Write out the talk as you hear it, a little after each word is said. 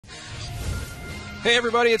Hey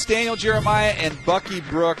everybody, it's Daniel Jeremiah and Bucky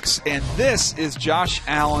Brooks, and this is Josh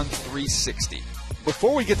Allen 360.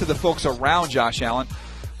 Before we get to the folks around Josh Allen,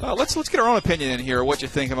 let's get our own opinion in here, what you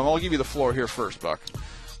think of him. I'll give you the floor here first, Buck.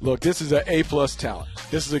 Look, this is an A-plus talent.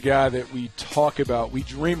 This is a guy that we talk about, we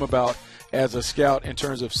dream about as a scout in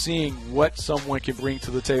terms of seeing what someone can bring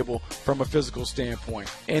to the table from a physical standpoint.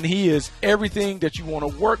 And he is everything that you want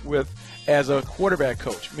to work with as a quarterback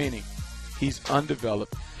coach, meaning he's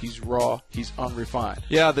undeveloped, he's raw, he's unrefined.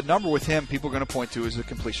 Yeah, the number with him people are going to point to is the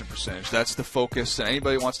completion percentage. That's the focus. And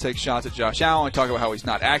anybody who wants to take shots at Josh Allen and talk about how he's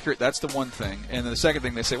not accurate, that's the one thing. And then the second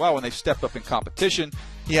thing they say, wow, when they've stepped up in competition,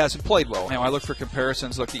 he hasn't played well. Now, I look for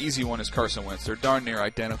comparisons. Look, the easy one is Carson Wentz. They're darn near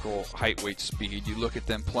identical height, weight, speed. You look at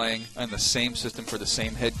them playing in the same system for the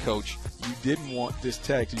same head coach. You didn't want this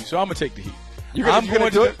tag to you, so I'm going to take the heat.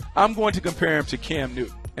 I'm going to compare him to Cam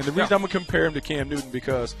Newton. And the reason I'm going to compare him to Cam Newton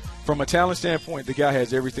because from a talent standpoint, the guy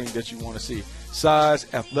has everything that you want to see.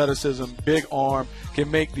 Size, athleticism, big arm, can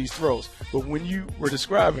make these throws. But when you were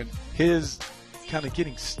describing his kind of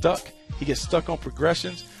getting stuck, he gets stuck on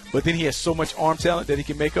progressions, but then he has so much arm talent that he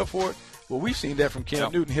can make up for it. Well, we've seen that from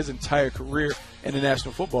Cam Newton his entire career in the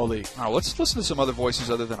National Football League. All right, let's listen to some other voices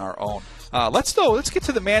other than our own. Let's get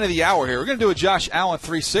to the man of the hour here. We're going to do a Josh Allen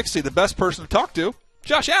 360, the best person to talk to,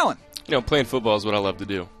 Josh Allen. You know, playing football is what I love to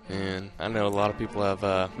do. And I know a lot of people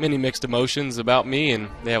have many mixed emotions about me, and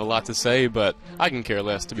they have a lot to say, but I can care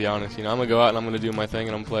less, to be honest. You know, I'm going to go out and I'm going to do my thing,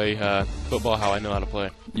 and I'm going to play football how I know how to play.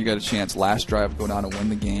 You got a chance last drive to go down and win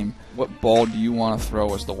the game. What ball do you want to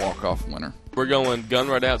throw as the walk-off winner? We're going gun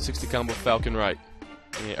right out, 60 combo, falcon right.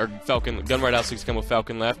 Or falcon, gun right out, 60 combo,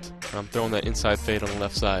 falcon left. I'm throwing that inside fade on the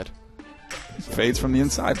left side. Fades from the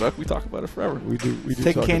inside, Buck. We talk about it forever. We do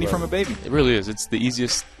Taking candy from a baby. It really is. It's the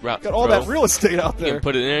easiest route Got all that real estate out there. You can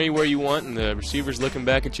put it anywhere you want, and the receiver's looking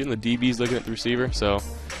back at you, and the DB's looking at the receiver. So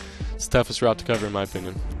it's the toughest route to cover, in my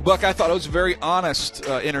opinion. Buck, I thought it was a very honest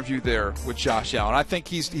interview there with Josh Allen. I think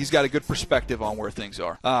he's got a good perspective on where things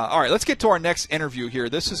are. All right, let's get to our next interview here.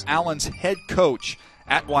 This is Allen's head coach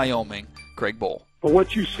at Wyoming, Greg Bohl. But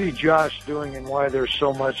what you see Josh doing and why there's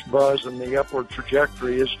so much buzz and the upward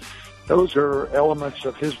trajectory is those are elements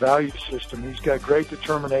of his value system. He's got great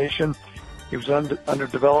determination. He was an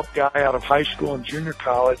underdeveloped guy out of high school and junior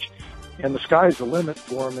college, and the sky's the limit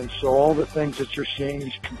for him. And so all the things that you're seeing,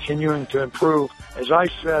 he's continuing to improve. As I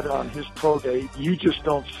said on his pro day, you just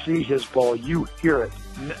don't see his ball. You hear it.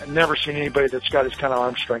 Never seen anybody that's got his kind of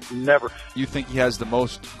arm strength. Never. You think he has the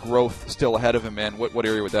most growth still ahead of him, man? What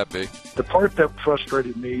area would that be? The part that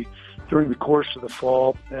frustrated me during the course of the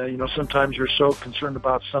fall, sometimes you're so concerned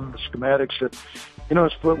about some of the schematics that,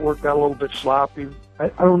 his footwork got a little bit sloppy. I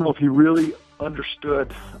don't know if he really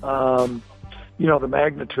understood, the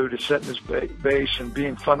magnitude of setting his base and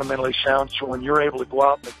being fundamentally sound. So when you're able to go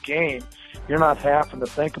out in the game, you're not having to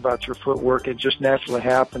think about your footwork. It just naturally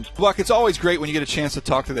happens. Buck, it's always great when you get a chance to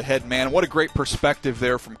talk to the head man. What a great perspective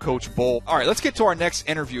there from Coach Bohl. All right, let's get to our next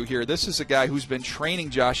interview here. This is a guy who's been training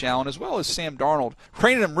Josh Allen as well as Sam Darnold,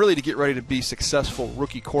 training them really to get ready to be successful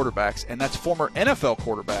rookie quarterbacks, and that's former NFL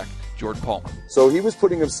quarterback Jordan Palmer. So he was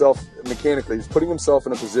putting himself mechanically, he was putting himself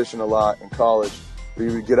in a position a lot in college where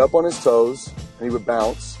he would get up on his toes and he would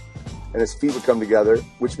bounce and his feet would come together,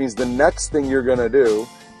 which means the next thing you're going to do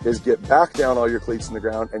is get back down all your cleats in the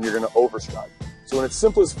ground and you're going to overstride. So in its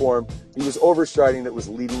simplest form, he was overstriding that was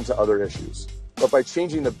leading to other issues. But by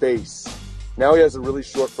changing the base, now he has a really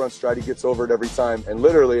short front stride. He gets over it every time. And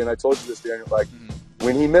literally, and I told you this, Daniel,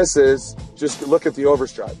 when he misses, just look at the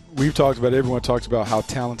overstride. Everyone talks about how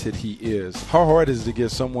talented he is. How hard is it to get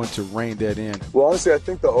someone to rein that in? Well, honestly, I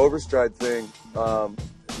think the overstride thing,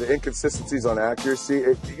 the inconsistencies on accuracy,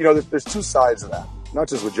 there's two sides of that. Not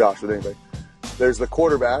just with Josh, with anybody. There's the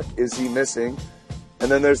quarterback, is he missing? And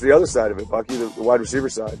then there's the other side of it, Bucky, the wide receiver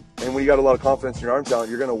side. And when you got a lot of confidence in your arm talent,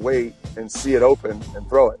 you're going to wait and see it open and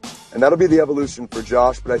throw it. And that'll be the evolution for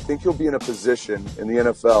Josh, but I think he'll be in a position in the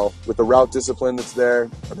NFL with the route discipline that's there,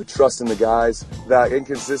 the trust in the guys, that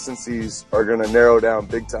inconsistencies are going to narrow down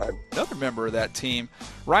big time. Another member of that team,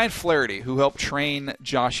 Ryan Flaherty, who helped train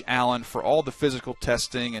Josh Allen for all the physical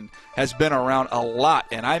testing and has been around a lot,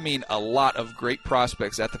 and I mean a lot, of great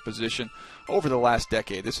prospects at the position over the last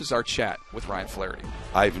decade. This is our chat with Ryan Flaherty.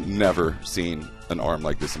 I've never seen an arm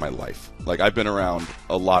like this in my life. I've been around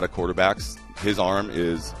a lot of quarterbacks. His arm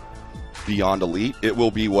is beyond elite. It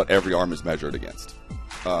will be what every arm is measured against.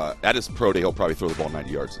 At his pro day, he'll probably throw the ball 90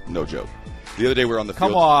 yards. No joke. The other day we were on the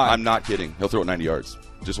field. Come on. I'm not kidding. He'll throw it 90 yards.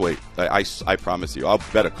 Just wait. I promise you. I'll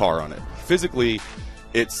bet a car on it. Physically,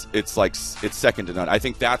 it's second to none. I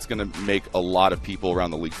think that's going to make a lot of people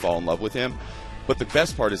around the league fall in love with him. But the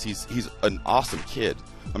best part is he's an awesome kid.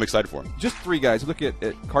 I'm excited for him. Just three guys. Look at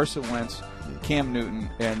Carson Wentz, Cam Newton,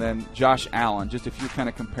 and then Josh Allen. Just if you're kind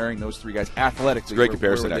of comparing those three guys athletically. It's a great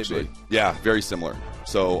comparison, actually. Yeah, very similar.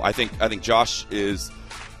 So I think Josh is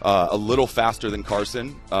a little faster than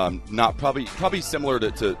Carson. Not probably similar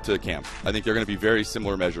to Cam. I think they're going to be very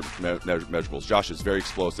similar measurables. Josh is very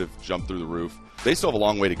explosive, jumped through the roof. They still have a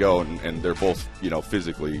long way to go, and they're both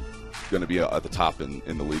physically going to be at the top in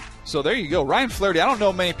the league. So there you go. Ryan Flaherty, I don't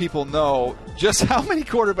know many people know just how many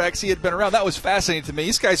quarterbacks he had been around. That was fascinating to me.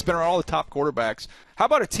 This guy's been around all the top quarterbacks. How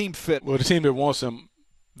about a team fit? Well, the team that wants him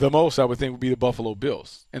the most, I would think, would be the Buffalo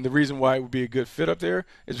Bills. And the reason why it would be a good fit up there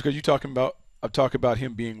is because I'm talking about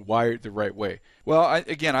him being wired the right way. Well, I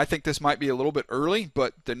think this might be a little bit early,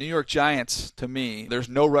 but the New York Giants, to me, there's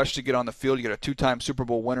no rush to get on the field. You got a two-time Super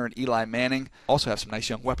Bowl winner in Eli Manning. Also have some nice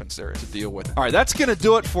young weapons there to deal with. All right, that's going to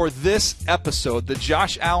do it for this episode, the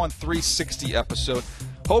Josh Allen 360 episode.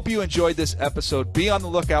 Hope you enjoyed this episode. Be on the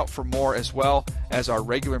lookout for more as well as our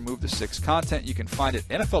regular Move the Six content. You can find it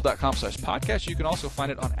at NFL.com/podcast. You can also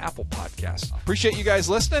find it on Apple Podcasts. Appreciate you guys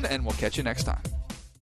listening, and we'll catch you next time.